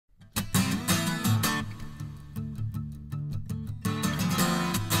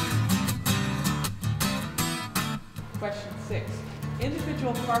Question 6.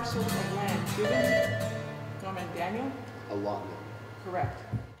 Individual parcels of land given to Norman Daniel? Allotment. Correct.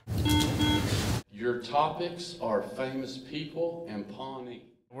 Your topics are famous people and Pawnee.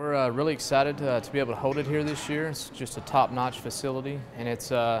 We're really excited to be able to hold it here this year. It's just a top-notch facility, and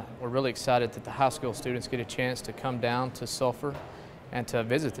we're really excited that the high school students get a chance to come down to Slulphur and to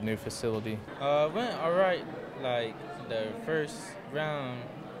visit the new facility. It went all right. Like the first round,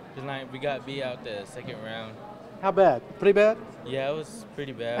 we got beat out the second round. How bad? Pretty bad? Yeah, it was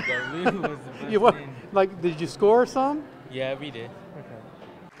pretty bad, but we was the You what? best team. Like, did you score some? Yeah, we did. Okay.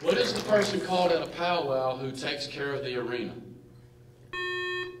 What is the person called at a powwow who takes care of the arena?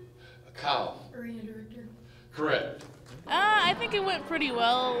 A cow. Arena director. Correct. I think it went pretty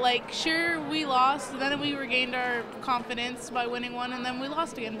well. Like, sure, we lost, and then we regained our confidence by winning one, and then we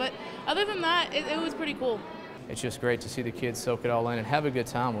lost again. But other than that, it was pretty cool. It's just great to see the kids soak it all in and have a good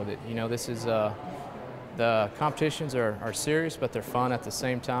time with it. You know, this is the competitions are serious, but they're fun at the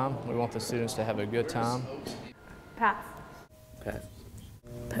same time. We want the students to have a good time. Pass. Pass.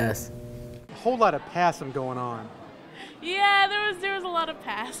 Pass. A whole lot of passing going on. Yeah, there was a lot of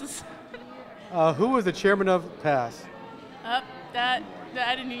passes. Who was the chairman of PASS? You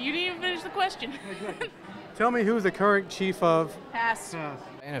didn't even finish the question. Tell me who's the current chief of Pass. PASS.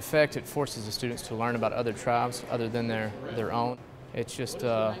 In effect, it forces the students to learn about other tribes other than their own. It's just,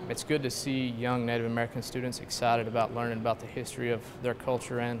 it's good to see young Native American students excited about learning about the history of their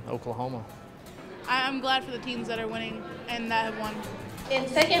culture and Oklahoma. I'm glad for the teams that are winning and that have won. In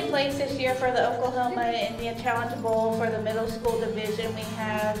second place this year for the Oklahoma Indian Challenge Bowl for the middle school division, we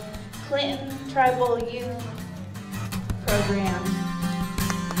have Clinton Tribal Youth Program.